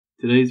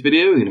Today's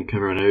video we're going to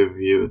cover an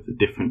overview of the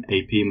different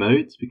AP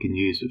modes we can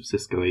use with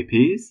Cisco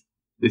APs.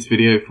 This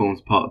video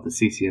forms part of the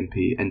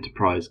CCNP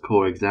Enterprise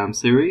Core Exam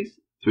Series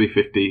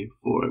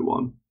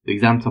 350-401. The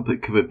exam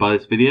topic covered by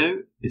this video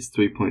is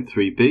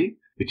 3.3b,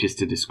 which is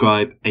to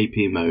describe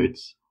AP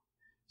modes.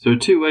 So there are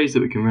two ways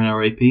that we can run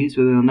our APs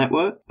within our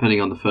network,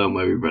 depending on the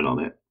firmware we run on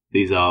it.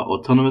 These are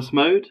autonomous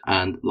mode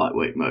and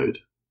lightweight mode.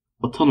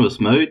 Autonomous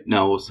mode,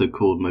 now also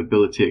called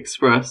Mobility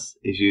Express,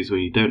 is used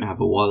when you don't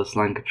have a wireless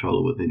LAN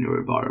controller within your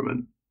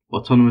environment.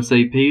 Autonomous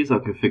APs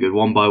are configured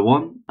one by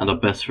one and are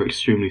best for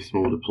extremely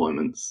small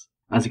deployments.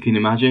 As you can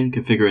imagine,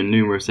 configuring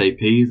numerous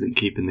APs and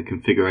keeping the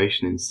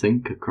configuration in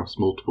sync across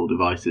multiple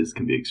devices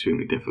can be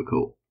extremely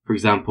difficult. For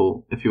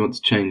example, if you want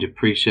to change a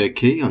pre-shared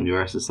key on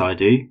your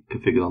SSID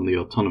configured on the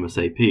autonomous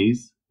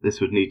APs,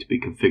 this would need to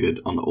be configured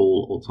on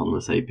all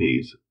autonomous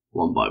APs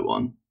one by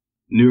one.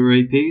 Newer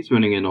APs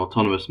running in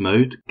autonomous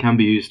mode can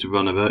be used to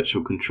run a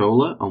virtual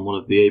controller on one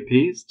of the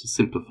APs to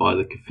simplify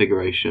the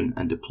configuration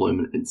and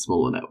deployment in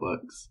smaller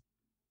networks.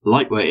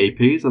 Lightweight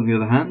APs, on the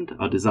other hand,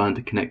 are designed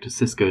to connect to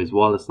Cisco's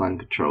wireless LAN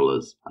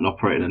controllers and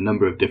operate in a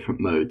number of different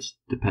modes,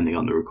 depending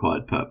on the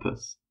required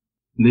purpose.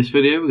 In this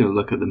video, we're going to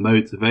look at the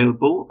modes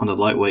available on a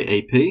lightweight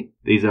AP.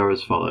 These are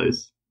as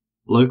follows: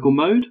 local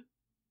mode,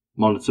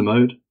 monitor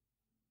mode,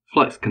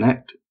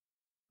 FlexConnect,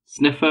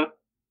 Sniffer,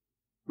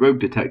 rogue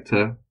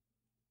detector,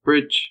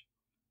 bridge,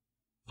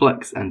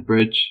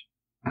 Flex+Bridge,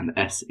 and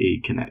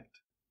SE Connect.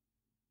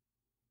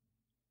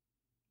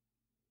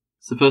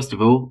 So first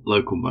of all,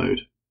 local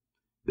mode.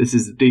 This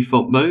is the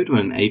default mode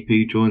when an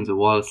AP joins a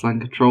wireless LAN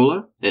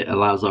controller. It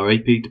allows our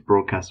AP to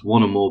broadcast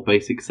one or more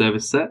basic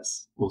service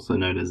sets, also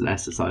known as an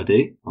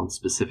SSID, on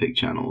specific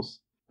channels.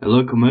 In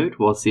local mode,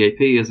 whilst the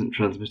AP isn't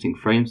transmitting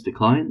frames to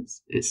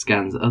clients, it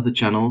scans other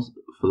channels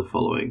for the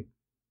following: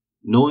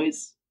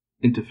 noise,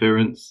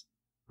 interference,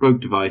 rogue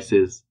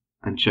devices,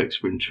 and checks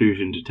for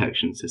intrusion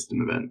detection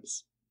system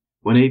events.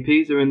 When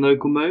APs are in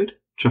local mode,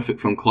 traffic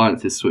from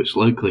clients is switched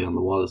locally on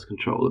the wireless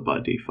controller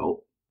by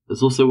default.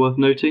 It's also worth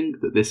noting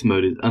that this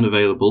mode is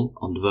unavailable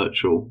on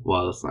virtual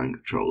wireless LAN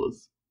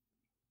controllers.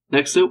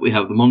 Next up, we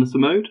have the monitor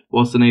mode.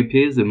 Whilst an AP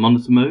is in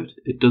monitor mode,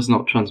 it does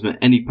not transmit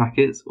any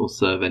packets or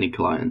serve any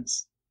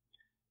clients.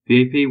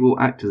 The AP will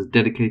act as a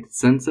dedicated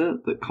sensor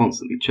that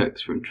constantly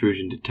checks for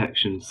intrusion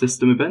detection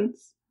system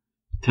events,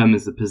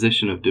 determines the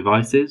position of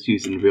devices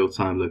using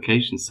real-time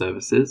location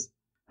services,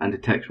 and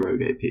detects rogue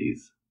APs.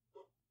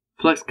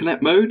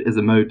 FlexConnect mode is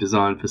a mode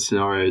designed for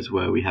scenarios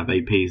where we have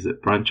APs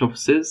at branch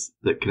offices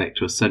that connect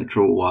to a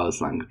central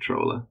wireless LAN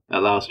controller. It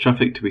allows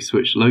traffic to be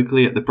switched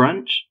locally at the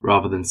branch,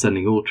 rather than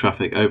sending all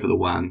traffic over the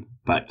WAN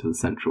back to the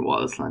central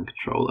wireless LAN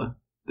controller.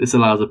 This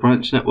allows a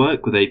branch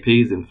network with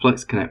APs in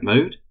FlexConnect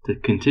mode to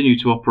continue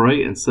to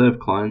operate and serve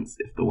clients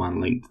if the WAN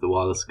link to the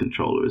wireless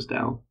controller is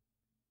down.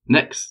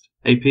 Next,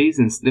 APs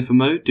in Sniffer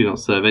mode do not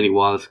serve any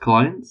wireless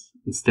clients.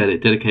 Instead,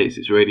 it dedicates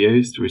its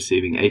radios to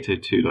receiving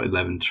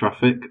 802.11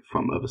 traffic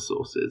from other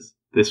sources.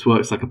 This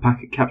works like a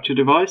packet capture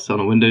device on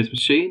a Windows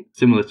machine,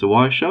 similar to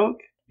Wireshark.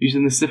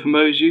 Using the Sniffer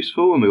mode is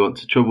useful when we want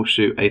to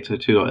troubleshoot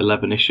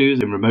 802.11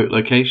 issues in remote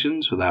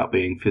locations without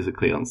being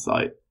physically on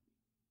site.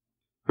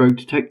 Rogue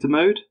detector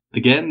mode.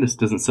 Again, this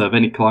doesn't serve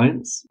any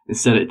clients.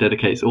 Instead, it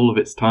dedicates all of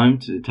its time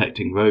to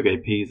detecting rogue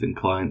APs and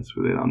clients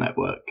within our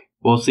network.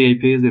 Whilst the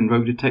AP is in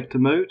rogue detector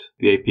mode,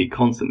 the AP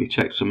constantly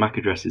checks for MAC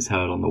addresses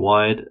heard on the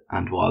wired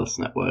and wireless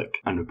network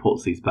and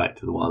reports these back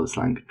to the wireless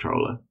LAN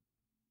controller.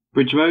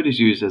 Bridge mode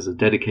is used as a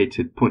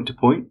dedicated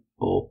point-to-point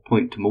or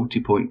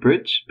point-to-multipoint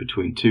bridge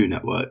between two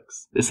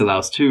networks. This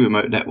allows two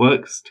remote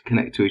networks to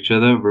connect to each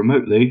other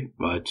remotely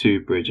via two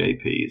bridge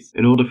APs.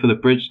 In order for the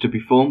bridge to be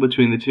formed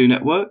between the two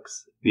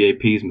networks, the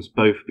APs must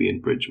both be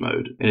in bridge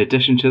mode. In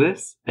addition to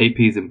this,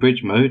 APs in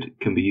bridge mode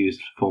can be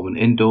used to form an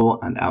indoor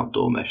and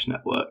outdoor mesh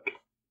network.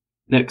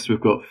 Next,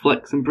 we've got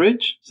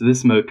Flex+Bridge. So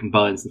this mode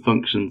combines the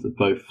functions of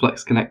both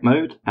FlexConnect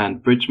mode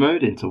and Bridge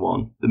mode into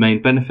one. The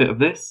main benefit of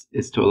this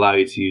is to allow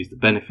you to use the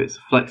benefits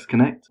of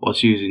FlexConnect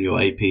whilst using your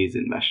APs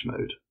in mesh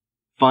mode.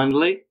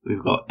 Finally,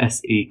 we've got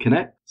SE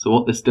Connect. So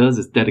what this does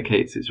is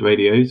dedicates its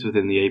radios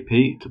within the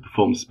AP to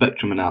perform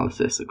spectrum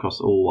analysis across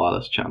all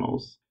wireless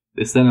channels.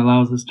 This then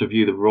allows us to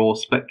view the raw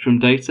spectrum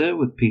data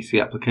with PC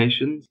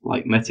applications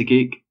like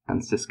MetaGeek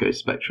and Cisco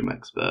Spectrum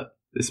Expert.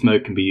 This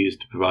mode can be used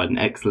to provide an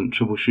excellent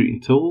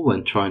troubleshooting tool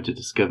when trying to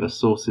discover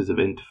sources of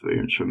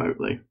interference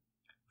remotely.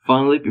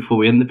 Finally, before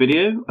we end the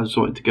video, I just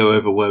wanted to go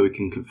over where we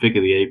can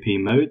configure the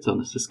AP modes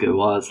on a Cisco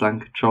wireless LAN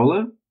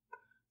controller.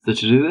 So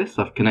to do this,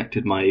 I've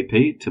connected my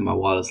AP to my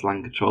wireless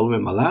LAN controller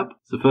in my lab.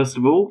 So first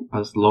of all,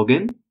 I'll just log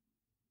in.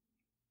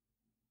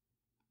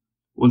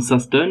 Once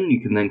that's done,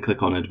 you can then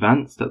click on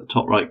Advanced at the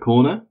top right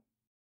corner.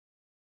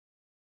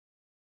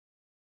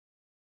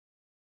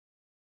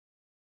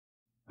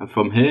 And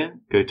from here,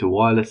 go to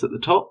Wireless at the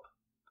top,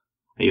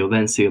 and you'll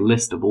then see a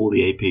list of all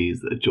the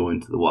APs that are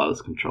joined to the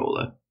wireless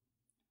controller.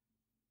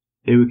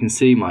 Here we can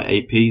see my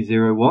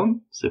AP01,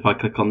 so if I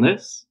click on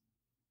this,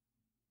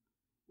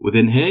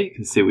 within here you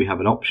can see we have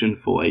an option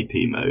for AP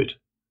mode.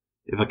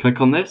 If I click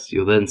on this,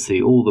 you'll then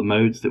see all the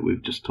modes that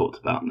we've just talked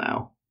about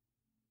now.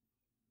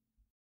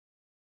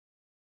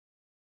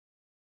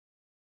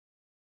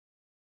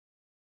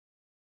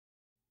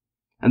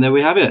 And there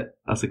we have it.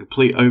 That's a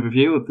complete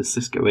overview of the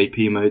Cisco AP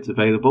modes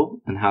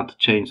available and how to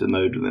change the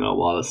mode within our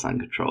wireless LAN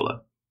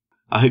controller.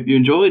 I hope you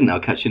enjoyed, and I'll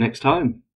catch you next time.